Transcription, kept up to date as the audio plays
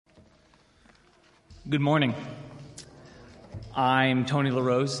Good morning. I'm Tony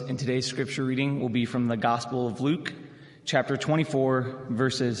LaRose, and today's scripture reading will be from the Gospel of Luke, chapter 24,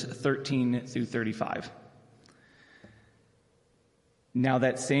 verses 13 through 35. Now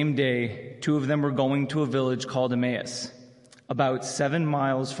that same day, two of them were going to a village called Emmaus, about 7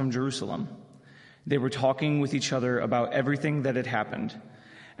 miles from Jerusalem. They were talking with each other about everything that had happened.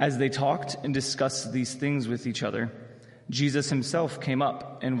 As they talked and discussed these things with each other, Jesus himself came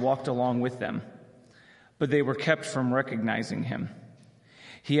up and walked along with them. But they were kept from recognizing him.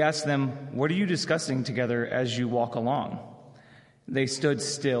 He asked them, "What are you discussing together as you walk along?" They stood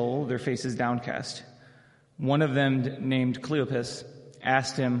still, their faces downcast. One of them, named Cleopas,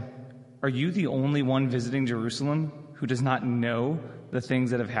 asked him, "Are you the only one visiting Jerusalem who does not know the things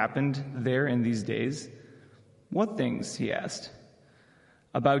that have happened there in these days?" "What things?" he asked.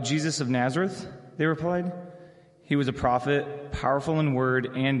 "About Jesus of Nazareth," they replied. "He was a prophet, powerful in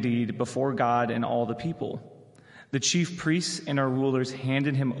word and deed before God and all the people. The chief priests and our rulers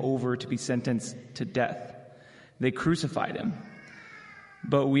handed him over to be sentenced to death. They crucified him.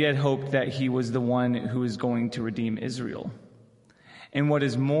 But we had hoped that he was the one who was going to redeem Israel. And what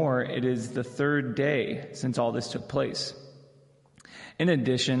is more, it is the third day since all this took place. In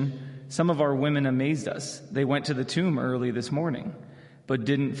addition, some of our women amazed us. They went to the tomb early this morning, but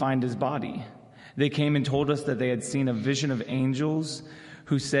didn't find his body. They came and told us that they had seen a vision of angels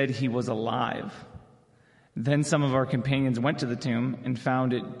who said he was alive. Then some of our companions went to the tomb and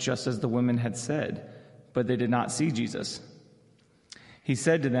found it just as the women had said, but they did not see Jesus." He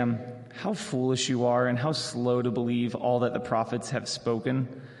said to them, "How foolish you are and how slow to believe all that the prophets have spoken.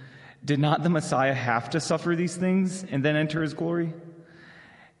 Did not the Messiah have to suffer these things and then enter his glory?"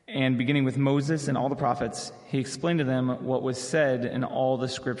 And beginning with Moses and all the prophets, he explained to them what was said in all the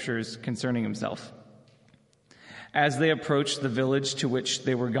scriptures concerning himself. As they approached the village to which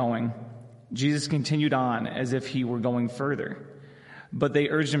they were going, Jesus continued on as if he were going further. But they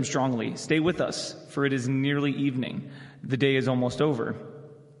urged him strongly, "Stay with us, for it is nearly evening. The day is almost over."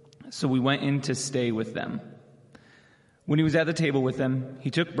 So we went in to stay with them. When he was at the table with them,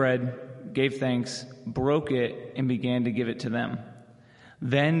 he took bread, gave thanks, broke it, and began to give it to them.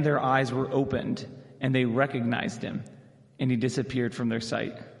 Then their eyes were opened, and they recognized him, and he disappeared from their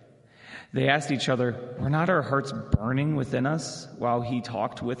sight. They asked each other, "Were not our hearts burning within us while he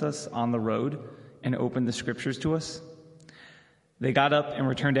talked with us on the road and opened the scriptures to us?" They got up and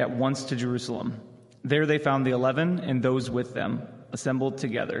returned at once to Jerusalem. There they found the 11 and those with them assembled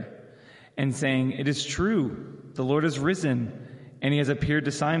together, and saying, "It is true, the Lord has risen, and he has appeared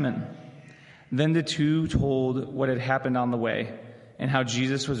to Simon." Then the two told what had happened on the way, and how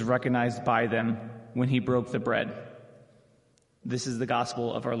Jesus was recognized by them when he broke the bread. This is the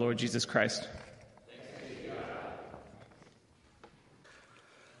gospel of our Lord Jesus Christ.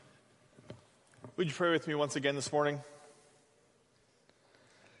 Would you pray with me once again this morning?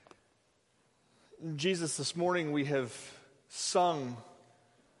 Jesus, this morning we have sung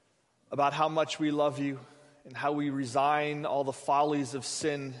about how much we love you and how we resign all the follies of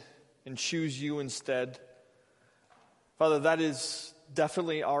sin and choose you instead. Father, that is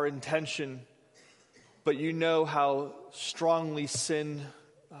definitely our intention, but you know how strongly sin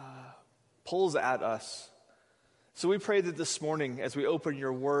pulls at us. So we pray that this morning, as we open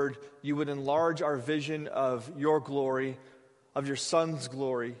your word, you would enlarge our vision of your glory, of your Son's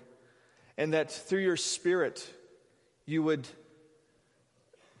glory, and that through your Spirit, you would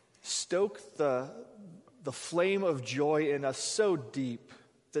stoke the flame of joy in us so deep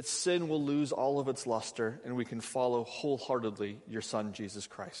that sin will lose all of its luster and we can follow wholeheartedly your Son, Jesus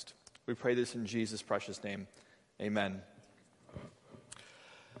Christ. We pray this in Jesus' precious name. Amen.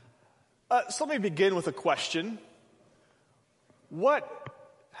 So let me begin with a question. What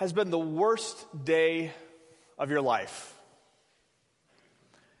has been the worst day of your life?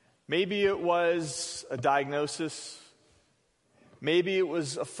 Maybe it was a diagnosis. Maybe it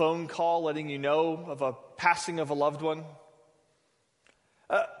was a phone call letting you know of a passing of a loved one.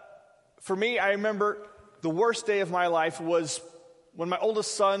 For me, I remember the worst day of my life was when my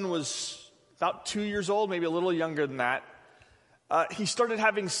oldest son was about 2 years old, maybe a little younger than that. He started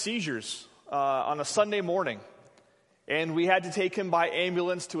having seizures on a Sunday morning, and we had to take him by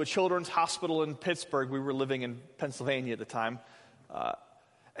ambulance to a children's hospital in Pittsburgh. We were living in Pennsylvania at the time.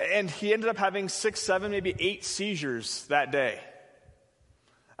 And he ended up having 6, 7, maybe 8 seizures that day.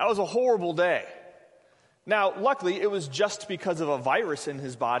 That was a horrible day. Now, luckily, it was just because of a virus in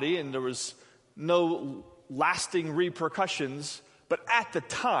his body, and there was no lasting repercussions. But at the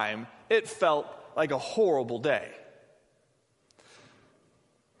time, it felt like a horrible day.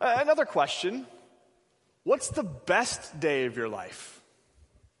 Another question, what's the best day of your life?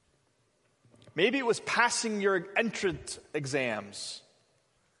 Maybe it was passing your entrance exams.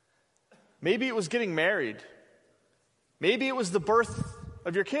 Maybe it was getting married. Maybe it was the birth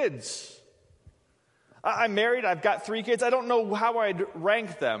of your kids. I'm married, I've got 3 kids. I don't know how I'd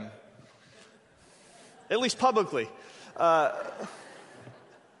rank them, at least publicly. Okay,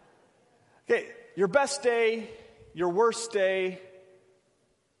 your best day, your worst day.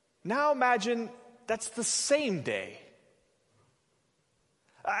 Now imagine that's the same day.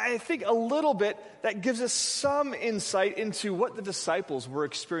 I think a little bit that gives us some insight into what the disciples were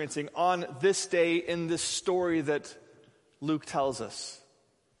experiencing on this day in this story that Luke tells us.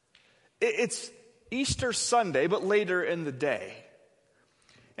 It's Easter Sunday, but later in the day.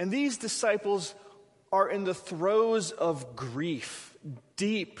 And these disciples are in the throes of grief,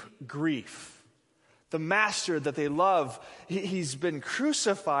 deep grief. The master that they love, he's been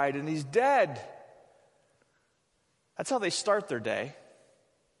crucified and he's dead. That's how they start their day.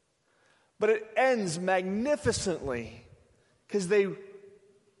 But it ends magnificently because they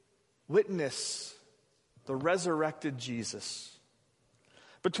witness the resurrected Jesus.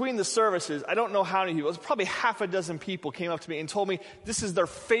 Between the services, I don't know how many people, it was probably 6 people came up to me and told me this is their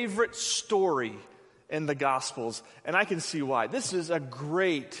favorite story in the Gospels. And I can see why. This is a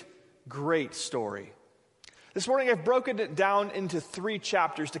great, great story. This morning I've broken it down into 3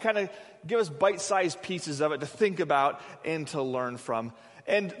 chapters to kind of give us bite-sized pieces of it to think about and to learn from.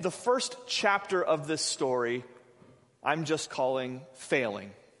 And the first chapter of this story, I'm just calling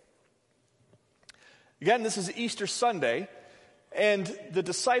Failing. Again, this is Easter Sunday, and the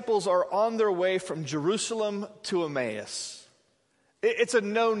disciples are on their way from Jerusalem to Emmaus. It's a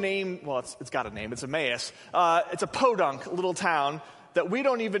no-name, well, it's got a name, it's Emmaus. It's a podunk little town that we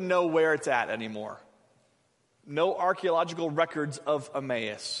don't even know where it's at anymore. No archaeological records of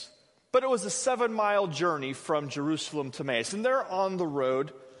Emmaus. But it was a 7-mile journey from Jerusalem to Emmaus. And they're on the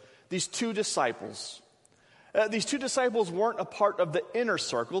road, these 2 disciples. These 2 disciples weren't a part of the inner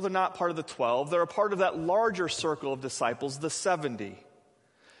circle. They're not part of the 12. They're a part of that larger circle of disciples, the 70.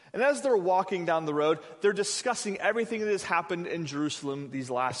 And as they're walking down the road, they're discussing everything that has happened in Jerusalem these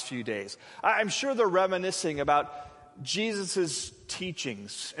last few days. I'm sure they're reminiscing about Jesus'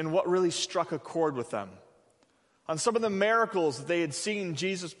 teachings and what really struck a chord with them. On some of the miracles that they had seen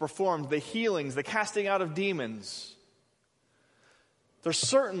Jesus perform, the healings, the casting out of demons. They're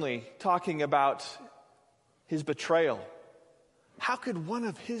certainly talking about his betrayal. How could one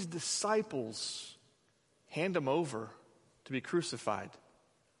of his disciples hand him over to be crucified?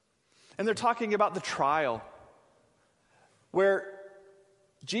 And they're talking about the trial, where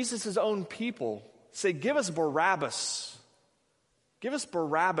Jesus' own people say, give us Barabbas. Give us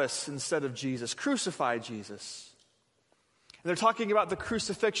Barabbas instead of Jesus. Crucify Jesus. And they're talking about the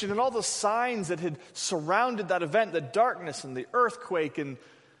crucifixion and all the signs that had surrounded that event, the darkness and the earthquake. And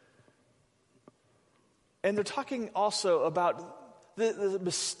they're talking also about the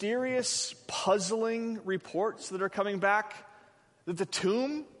mysterious, puzzling reports that are coming back, that the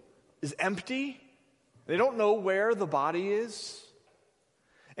tomb is empty. They don't know where the body is.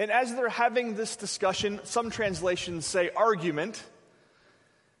 And as they're having this discussion, some translations say argument,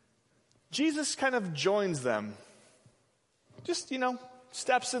 Jesus kind of joins them. Just,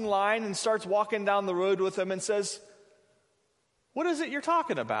 steps in line and starts walking down the road with them and says, what is it you're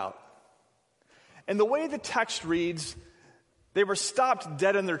talking about? And the way the text reads, they were stopped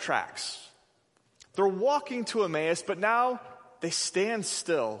dead in their tracks. They're walking to Emmaus, but now they stand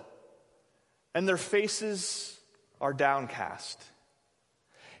still, and their faces are downcast.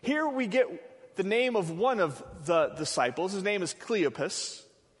 Here we get the name of one of the disciples. His name is Cleopas.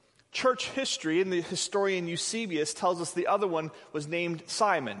 Church history, and the historian Eusebius tells us the other one was named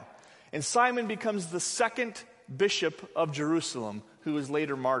Simon. And Simon becomes the 2nd bishop of Jerusalem, who was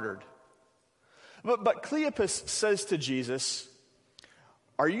later martyred. But Cleopas says to Jesus,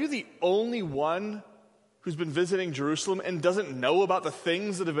 are you the only one who's been visiting Jerusalem and doesn't know about the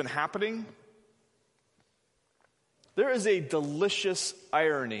things that have been happening? There is a delicious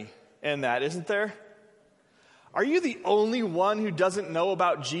irony in that, isn't there? Are you the only one who doesn't know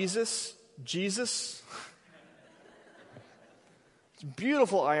about Jesus? Jesus? It's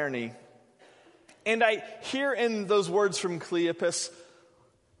beautiful irony. And I hear in those words from Cleopas,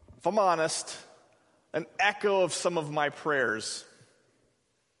 if I'm honest, an echo of some of my prayers.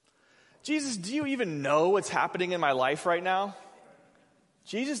 Jesus, do you even know what's happening in my life right now?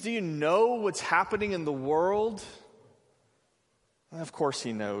 Jesus, do you know what's happening in the world? And of course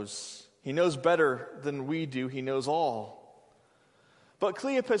he knows. He knows better than we do. He knows all. But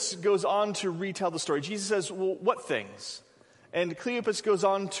Cleopas goes on to retell the story. Jesus says, well, what things? And Cleopas goes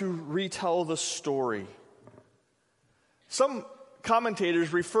on to retell the story. Some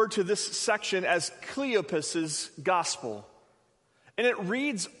commentators refer to this section as Cleopas' gospel. And it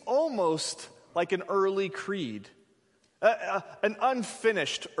reads almost like an early creed, an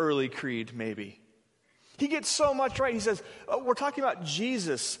unfinished early creed, maybe. He gets so much right. He says, we're talking about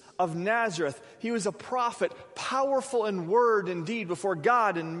Jesus of Nazareth. He was a prophet, powerful in word and deed before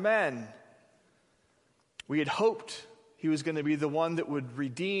God and men. We had hoped he was going to be the one that would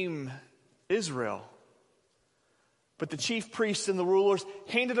redeem Israel. But the chief priests and the rulers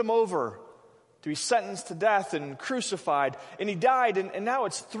handed him over to be sentenced to death and crucified. And he died, and now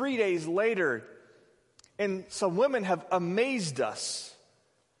it's 3 days later. And some women have amazed us.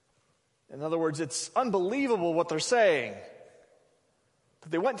 In other words, it's unbelievable what they're saying.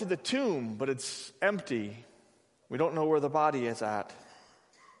 They went to the tomb, but it's empty. We don't know where the body is at.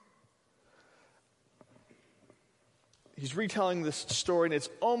 He's retelling this story, and it's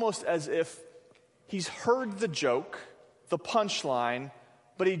almost as if he's heard the joke, the punchline,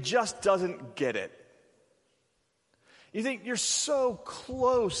 but he just doesn't get it. You think, you're so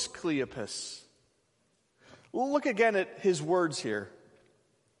close, Cleopas. Look again at his words here.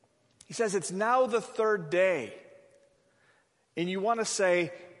 He says, it's now the third day. And you want to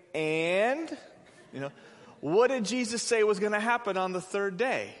say, and? What did Jesus say was going to happen on the third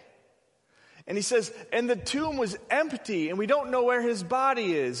day? And he says, and the tomb was empty, and we don't know where his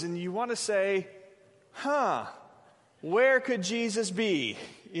body is. And you want to say, where could Jesus be?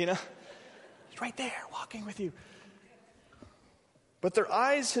 He's right there, walking with you. But their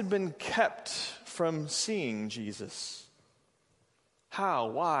eyes had been kept from seeing Jesus. How?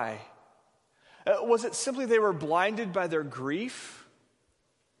 Why? Was it simply they were blinded by their grief?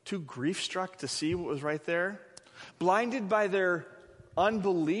 Too grief-struck to see what was right there? Blinded by their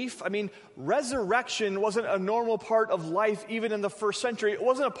unbelief? I mean, resurrection wasn't a normal part of life even in the first century. It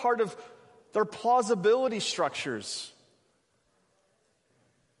wasn't a part of their plausibility structures.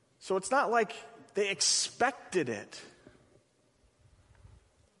 So it's not like they expected it.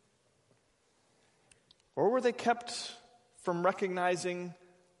 Or were they kept from recognizing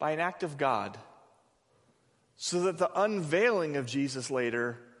by an act of God so that the unveiling of Jesus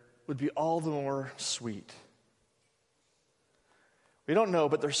later would be all the more sweet? We don't know,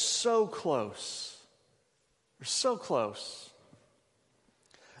 but they're so close. They're so close.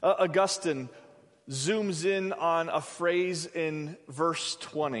 Augustine zooms in on a phrase in verse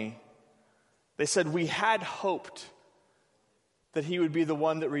 20. They said, we had hoped that he would be the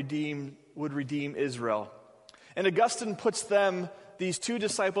one that would redeem Israel. And Augustine puts them, these two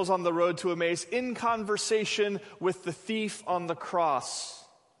disciples on the road to Emmaus, in conversation with the thief on the cross.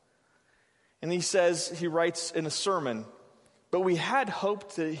 And he writes in a sermon, but we had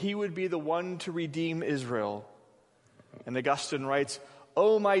hoped that he would be the one to redeem Israel. And Augustine writes,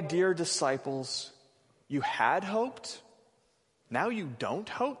 oh, my dear disciples, you had hoped? Now you don't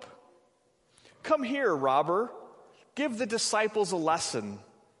hope? Come here, robber. Give the disciples a lesson.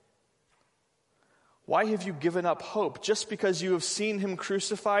 Why have you given up hope? Just because you have seen him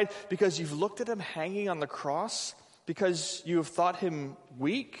crucified? Because you've looked at him hanging on the cross? Because you have thought him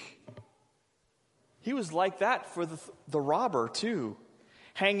weak? He was like that for the robber too,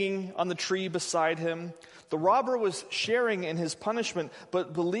 hanging on the tree beside him. The robber was sharing in his punishment,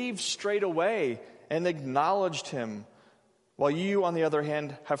 but believed straight away and acknowledged him, while you, on the other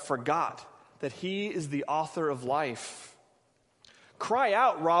hand, have forgot that he is the author of life. Cry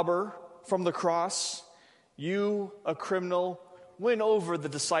out, robber, from the cross. You, a criminal, win over the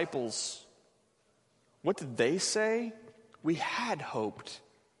disciples. What did they say? We had hoped.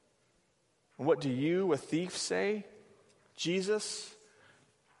 And what do you, a thief, say? Jesus,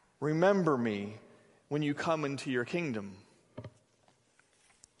 remember me when you come into your kingdom.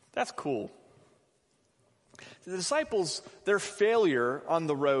 That's cool. The disciples, their failure on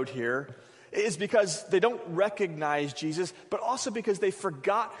the road here is because they don't recognize Jesus, but also because they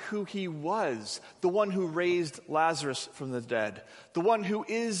forgot who he was, the one who raised Lazarus from the dead, the one who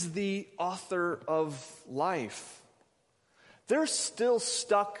is the author of life. They're still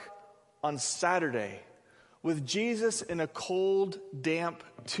stuck on Saturday with Jesus in a cold, damp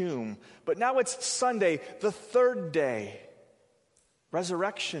tomb. But now it's Sunday, the third day,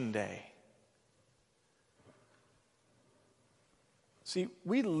 Resurrection Day. See,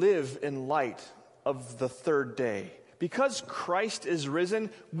 we live in light of the third day. Because Christ is risen,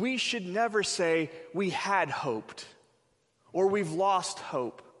 we should never say we had hoped or we've lost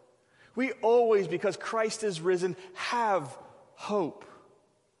hope. We always, because Christ is risen, have hope.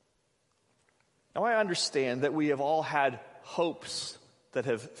 Now, I understand that we have all had hopes that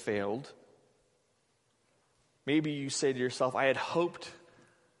have failed. Maybe you say to yourself, I had hoped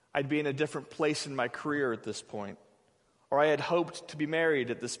I'd be in a different place in my career at this point. or I had hoped to be married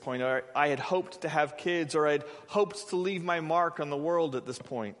at this point, or I had hoped to have kids, or I had hoped to leave my mark on the world at this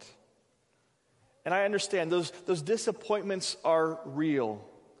point. And I understand those disappointments are real.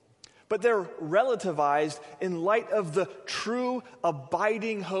 But they're relativized in light of the true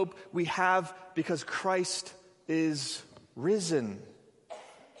abiding hope we have because Christ is risen.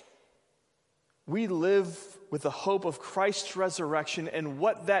 We live with the hope of Christ's resurrection and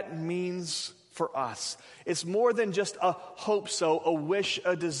what that means for us. It's more than just a hope so, a wish,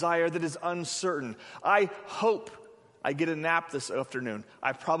 a desire that is uncertain. I hope I get a nap this afternoon.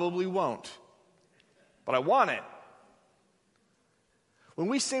 I probably won't, but I want it. When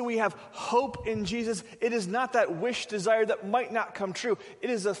we say we have hope in Jesus, it is not that wish, desire that might not come true. It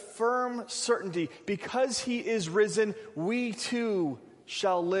is a firm certainty. Because he is risen, we too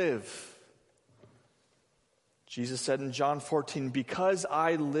shall live. Jesus said in John 14, because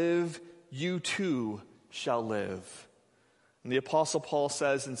I live, you too shall live. And the Apostle Paul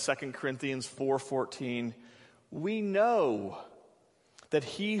says in 2 Corinthians 4:14, we know that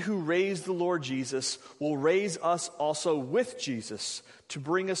he who raised the Lord Jesus will raise us also with Jesus to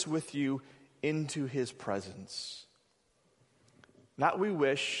bring us with you into his presence. Not we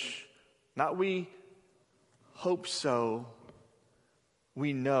wish, not we hope so,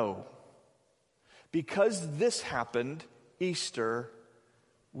 we know. Because this happened, Easter,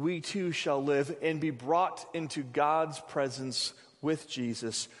 we too shall live and be brought into God's presence with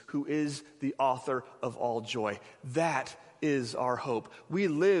Jesus, who is the author of all joy. That is our hope. We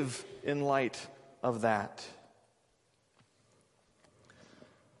live in light of that.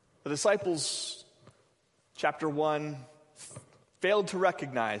 The disciples, chapter 1, failed to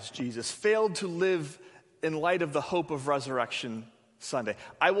recognize Jesus, failed to live in light of the hope of Resurrection Sunday.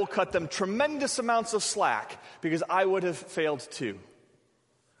 I will cut them tremendous amounts of slack because I would have failed too.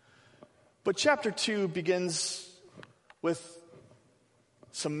 But chapter 2 begins with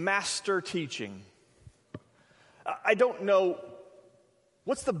some master teaching. I don't know,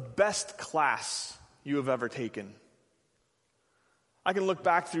 what's the best class you have ever taken? I can look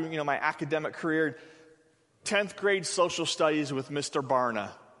back through, my academic career, 10th grade social studies with Mr. Barna.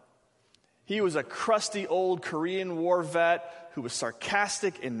 He was a crusty old Korean War vet who was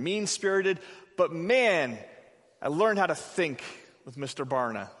sarcastic and mean-spirited, but man, I learned how to think with Mr.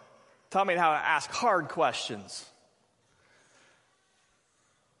 Barna. Taught me how to ask hard questions.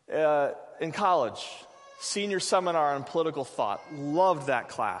 In college, senior seminar on political thought. Loved that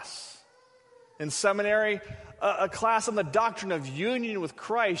class. In seminary, a class on the doctrine of union with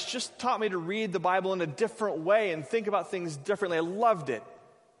Christ just taught me to read the Bible in a different way and think about things differently. I loved it.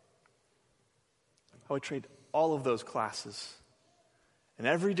 I would trade all of those classes in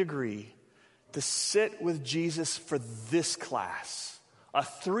every degree to sit with Jesus for this class. A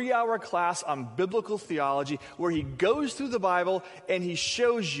 3-hour class on biblical theology where he goes through the Bible and he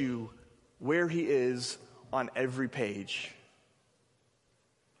shows you where he is on every page.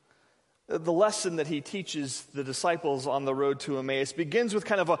 The lesson that he teaches the disciples on the road to Emmaus begins with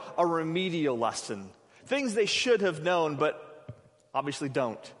kind of a remedial lesson. Things they should have known, but obviously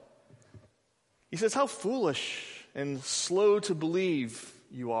don't. He says, how foolish and slow to believe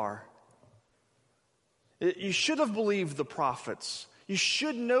you are. You should have believed the prophets. You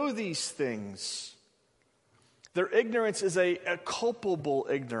should know these things. Their ignorance is a culpable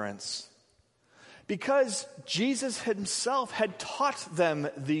ignorance. Because Jesus himself had taught them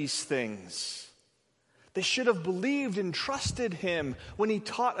these things. They should have believed and trusted him when he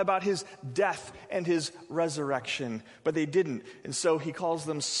taught about his death and his resurrection, but they didn't. And so he calls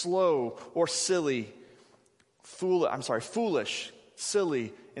them slow or silly, foolish,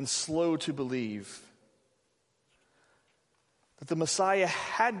 silly, and slow to believe. That the Messiah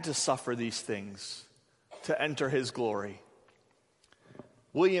had to suffer these things to enter his glory.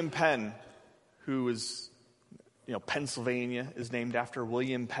 William Penn, who is, Pennsylvania is named after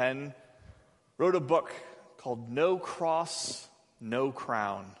William Penn, wrote a book called No Cross, No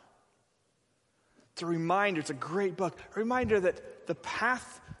Crown. It's a reminder, it's a great book, a reminder that the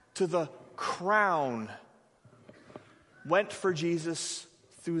path to the crown went for Jesus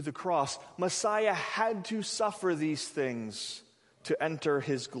through the cross. Messiah had to suffer these things to enter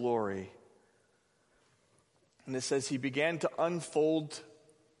his glory. And it says he began to unfold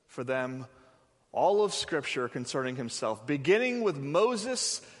for them all of Scripture concerning himself, beginning with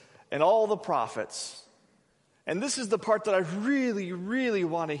Moses and all the prophets. And this is the part that I really, really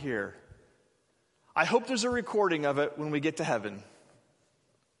want to hear. I hope there's a recording of it when we get to heaven.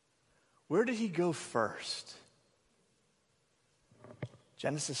 Where did he go first?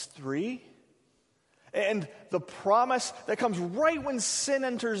 Genesis 3? And the promise that comes right when sin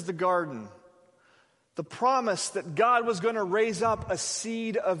enters the garden. The promise that God was going to raise up a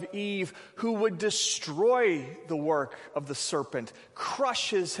seed of Eve who would destroy the work of the serpent, crush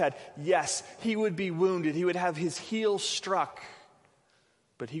his head. Yes, he would be wounded. He would have his heel struck,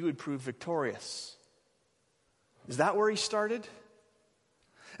 but he would prove victorious. Is that where he started?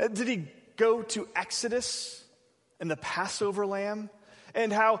 Did he go to Exodus and the Passover lamb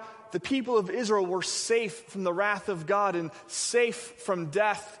and how the people of Israel were safe from the wrath of God and safe from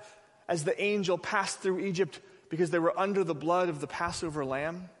death as the angel passed through Egypt because they were under the blood of the Passover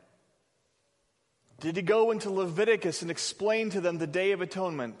lamb? Did he go into Leviticus and explain to them the Day of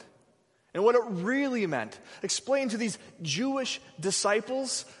Atonement and what it really meant? Explain to these Jewish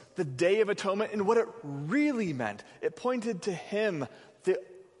disciples the Day of Atonement and what it really meant. It pointed to him, the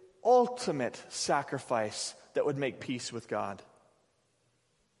ultimate sacrifice that would make peace with God.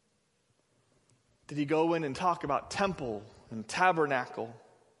 Did he go in and talk about temple and tabernacle?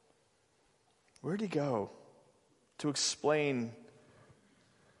 Where did he go to explain?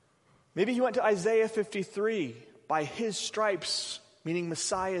 Maybe he went to Isaiah 53. By his stripes, meaning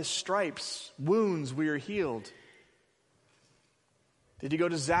Messiah's stripes, wounds we are healed. Did he go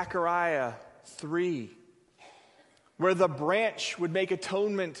to Zechariah 3, where the branch would make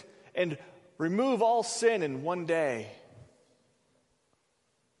atonement and remove all sin in one day?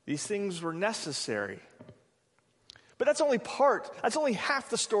 These things were necessary. But that's only half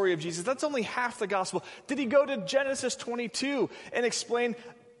the story of Jesus. That's only half the gospel. Did he go to Genesis 22 and explain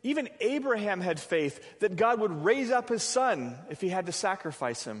even Abraham had faith that God would raise up his son if he had to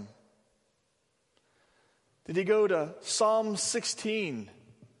sacrifice him? Did he go to Psalm 16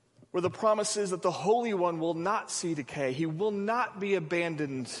 where the promise is that the Holy One will not see decay? He will not be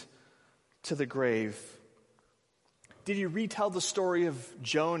abandoned to the grave. Did he retell the story of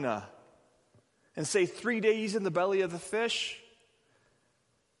Jonah and say 3 days in the belly of the fish?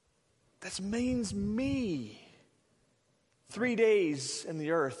 That means me. 3 days in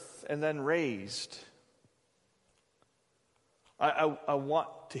the earth and then raised. I want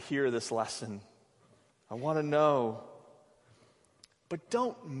to hear this lesson. I want to know. But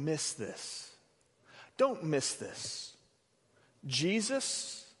don't miss this. Don't miss this.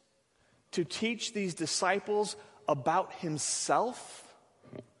 Jesus, to teach these disciples about himself,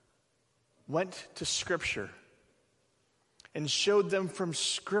 went to Scripture and showed them from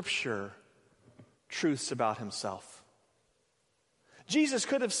Scripture truths about himself. Jesus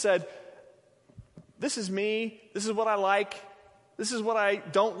could have said, this is me, this is what I like, this is what I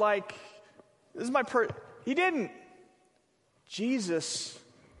don't like, this is my He didn't. Jesus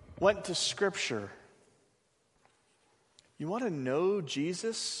went to Scripture. You want to know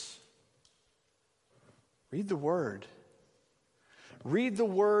Jesus? Read the Word. Read the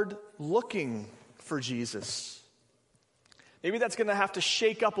Word looking for Jesus. Maybe that's going to have to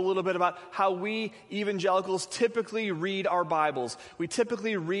shake up a little bit about how we evangelicals typically read our Bibles. We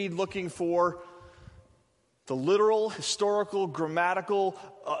typically read looking for the literal, historical, grammatical,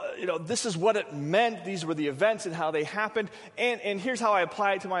 this is what it meant, these were the events and how they happened, and here's how I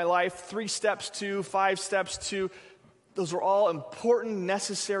apply it to my life, 3 steps to, 5 steps to. Those are all important,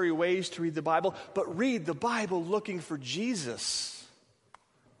 necessary ways to read the Bible, but read the Bible looking for Jesus.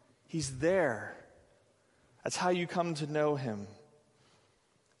 He's there. That's how you come to know him.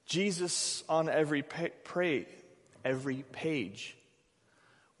 Jesus on every page.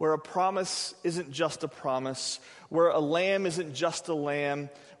 Where a promise isn't just a promise. Where a lamb isn't just a lamb.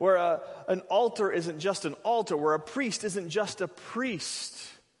 Where an altar isn't just an altar. Where a priest isn't just a priest.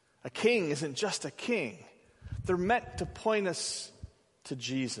 A king isn't just a king. They're meant to point us to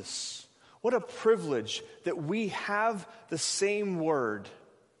Jesus. What a privilege that we have the same word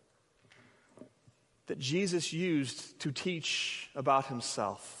that Jesus used to teach about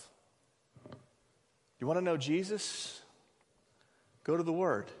himself. You want to know Jesus? Go to the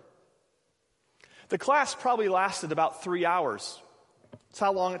Word. The class probably lasted about 3 hours. That's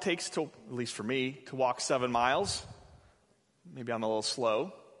how long it takes to, at least for me, to walk 7 miles. Maybe I'm a little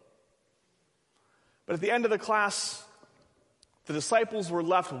slow. But at the end of the class, the disciples were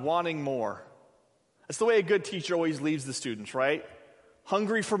left wanting more. That's the way a good teacher always leaves the students, right?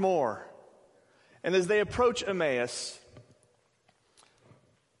 Hungry for more. And as they approach Emmaus,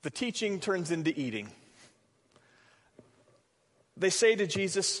 the teaching turns into eating. They say to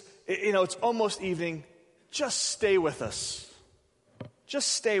Jesus, it's almost evening, just stay with us. Just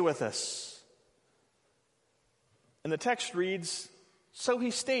stay with us. And the text reads, so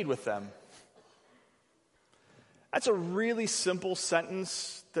he stayed with them. That's a really simple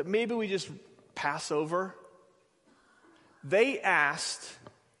sentence that maybe we just pass over. They asked,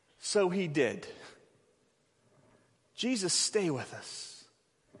 so he did. Jesus, stay with us.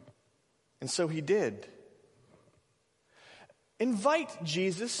 And so he did. Invite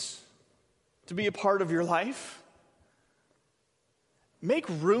Jesus to be a part of your life. Make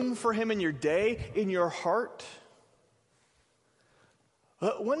room for him in your day, in your heart.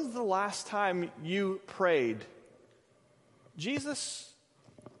 When's the last time you prayed, Jesus,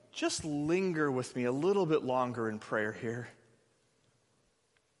 just linger with me a little bit longer in prayer here?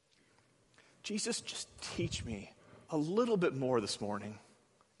 Jesus, just teach me a little bit more this morning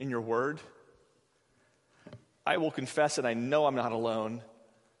in your word. I will confess, and I know I'm not alone.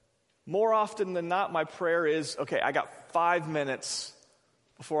 More often than not, my prayer is, okay, I got 5 minutes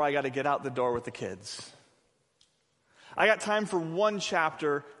before I got to get out the door with the kids. I got time for one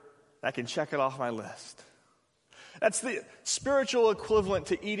chapter. I can check it off my list. That's the spiritual equivalent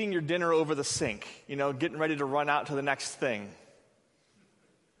to eating your dinner over the sink, getting ready to run out to the next thing.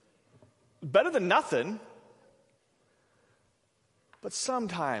 Better than nothing. But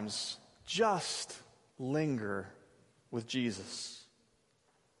sometimes just linger with Jesus.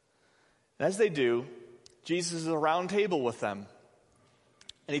 And as they do, Jesus is at a round table with them.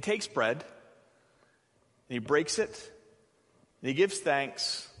 And he takes bread, and he breaks it, and he gives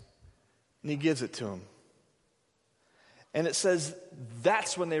thanks, and he gives it to him. And it says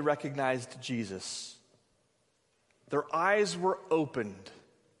that's when they recognized Jesus. Their eyes were opened.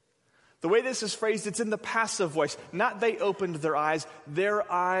 The way this is phrased, it's in the passive voice. Not they opened their eyes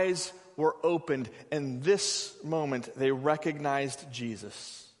were opened. And this moment, they recognized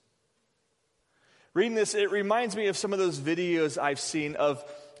Jesus. Reading this, it reminds me of some of those videos I've seen of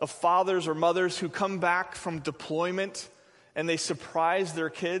fathers or mothers who come back from deployment and they surprise their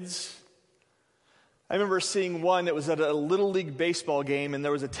kids. I remember seeing one that was at a Little League baseball game, and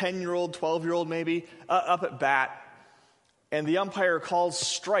there was a 10-year-old, 12-year-old maybe, up at bat, and the umpire calls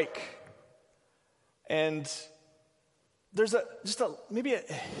strike. And there's maybe a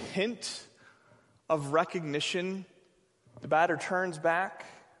hint of recognition. The batter turns back,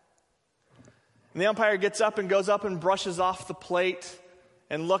 and the umpire gets up and goes up and brushes off the plate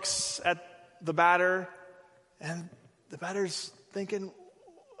and looks at the batter, and the batter's thinking,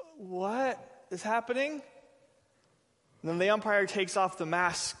 what is happening? And then the umpire takes off the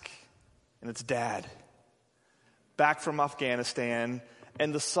mask, and it's Dad, back from Afghanistan,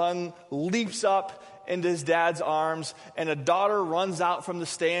 and the son leaps up into his dad's arms, and a daughter runs out from the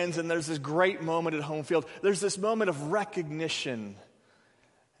stands, and there's this great moment at home field. There's this moment of recognition,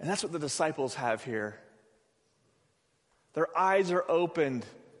 and that's what the disciples have here. Their eyes are opened,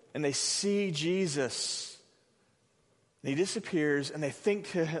 and they see Jesus. And he disappears, and they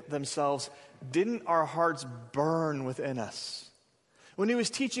think to themselves, didn't our hearts burn within us? When he was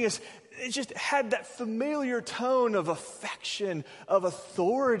teaching us, it just had that familiar tone of affection, of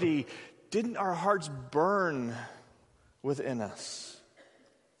authority. Didn't our hearts burn within us?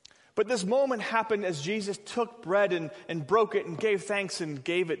 But this moment happened as Jesus took bread and broke it and gave thanks and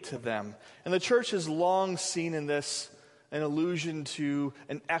gave it to them. And the church has long seen in this an allusion to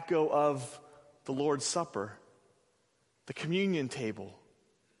an echo of the Lord's Supper, the communion table,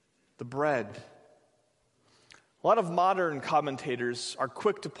 the bread. A lot of modern commentators are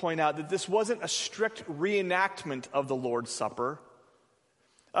quick to point out that this wasn't a strict reenactment of the Lord's Supper.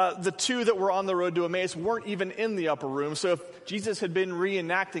 The two that were on the road to Emmaus weren't even in the upper room, so if Jesus had been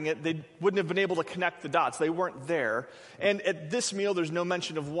reenacting it, they wouldn't have been able to connect the dots. They weren't there. And at this meal, there's no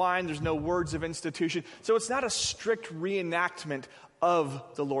mention of wine, there's no words of institution, so it's not a strict reenactment of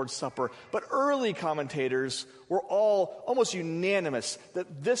the Lord's Supper. But early commentators were all almost unanimous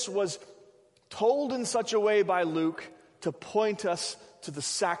that this was told in such a way by Luke to point us to the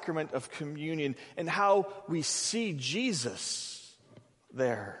sacrament of communion and how we see Jesus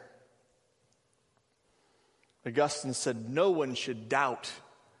there. Augustine said no one should doubt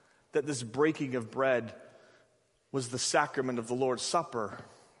that this breaking of bread was the sacrament of the Lord's Supper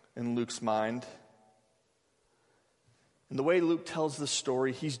in Luke's mind. And the way Luke tells the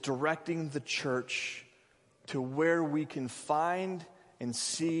story, he's directing the church to where we can find and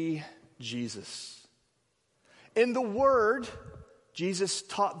see Jesus. In the Word, Jesus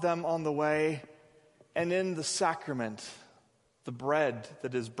taught them on the way, and in the sacrament, the bread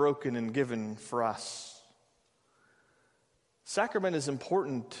that is broken and given for us. Sacrament is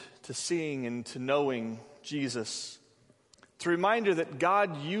important to seeing and to knowing Jesus. It's a reminder that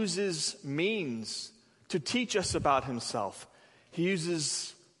God uses means to teach us about himself. He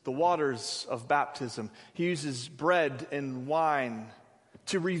uses the waters of baptism. He uses bread and wine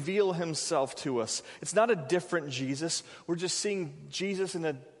to reveal himself to us. It's not a different Jesus. We're just seeing Jesus in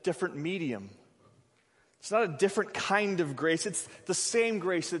a different medium. It's not a different kind of grace. It's the same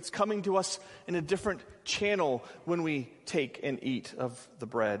grace that's coming to us in a different channel when we take and eat of the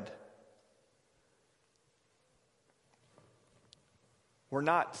bread. We're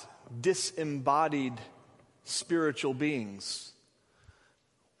not disembodied spiritual beings.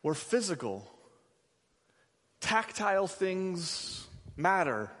 We're physical. Tactile things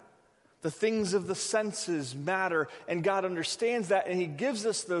matter. The things of the senses matter, and God understands that, and He gives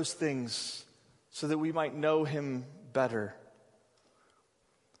us those things so that we might know Him better.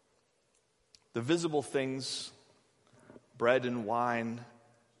 The visible things, bread and wine,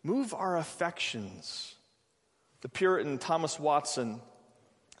 move our affections. The Puritan Thomas Watson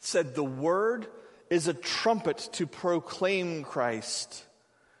said, "The word is a trumpet to proclaim Christ.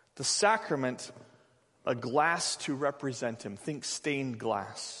 The sacrament, a glass to represent Him." Think stained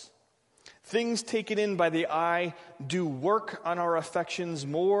glass. Things taken in by the eye do work on our affections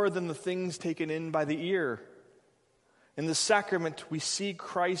more than the things taken in by the ear. In the sacrament, we see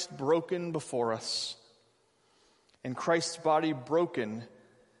Christ broken before us. And Christ's body broken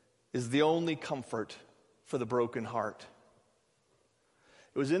is the only comfort for the broken heart.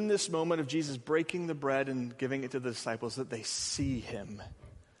 It was in this moment of Jesus breaking the bread and giving it to the disciples that they see Him.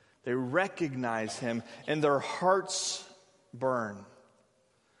 They recognize Him, and their hearts burn.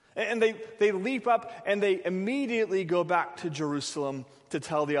 And they leap up and they immediately go back to Jerusalem to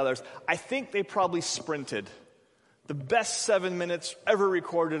tell the others. I think they probably sprinted. The best 7 minutes ever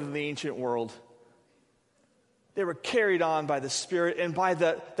recorded in the ancient world. They were carried on by the Spirit and by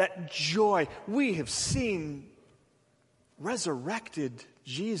that joy. We have seen resurrected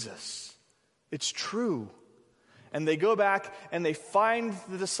Jesus. It's true. And they go back and they find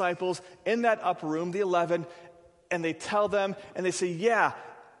the disciples in that upper room, the 11, and they tell them, and they say, yeah,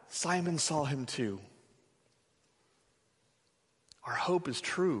 Simon saw Him too. Our hope is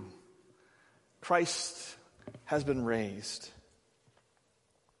true. Christ has been raised.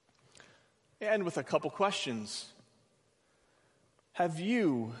 And with a couple questions. Have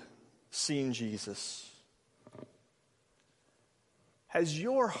you seen Jesus? Has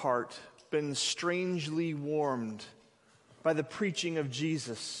your heart been strangely warmed by the preaching of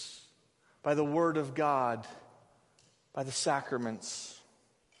Jesus, by the Word of God, by the sacraments?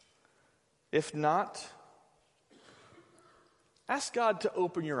 If not, ask God to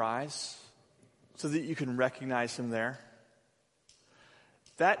open your eyes so that you can recognize Him there.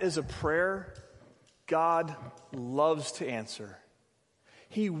 That is a prayer God loves to answer.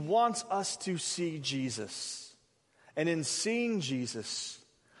 He wants us to see Jesus. And in seeing Jesus,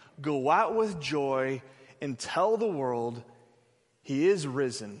 go out with joy and tell the world He is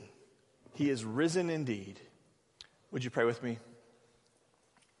risen. He is risen indeed. Would you pray with me?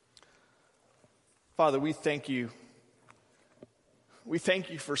 Father, we thank You. We thank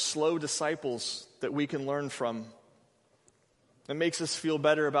You for slow disciples that we can learn from. It makes us feel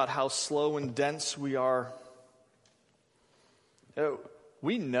better about how slow and dense we are.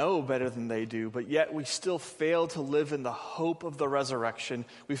 We know better than they do, but yet we still fail to live in the hope of the resurrection.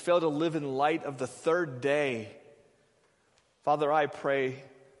 We fail to live in light of the third day. Father, I pray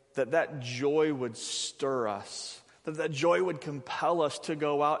that that joy would stir us, that joy would compel us to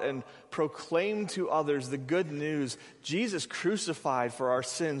go out and proclaim to others the good news. Jesus crucified for our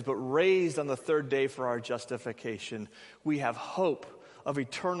sins, but raised on the third day for our justification. We have hope of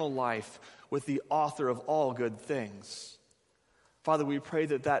eternal life with the author of all good things. Father, we pray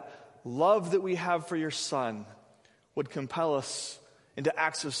that that love that we have for Your Son would compel us into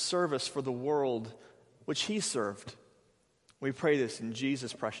acts of service for the world which He served. We pray this in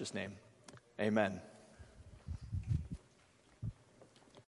Jesus' precious name. Amen.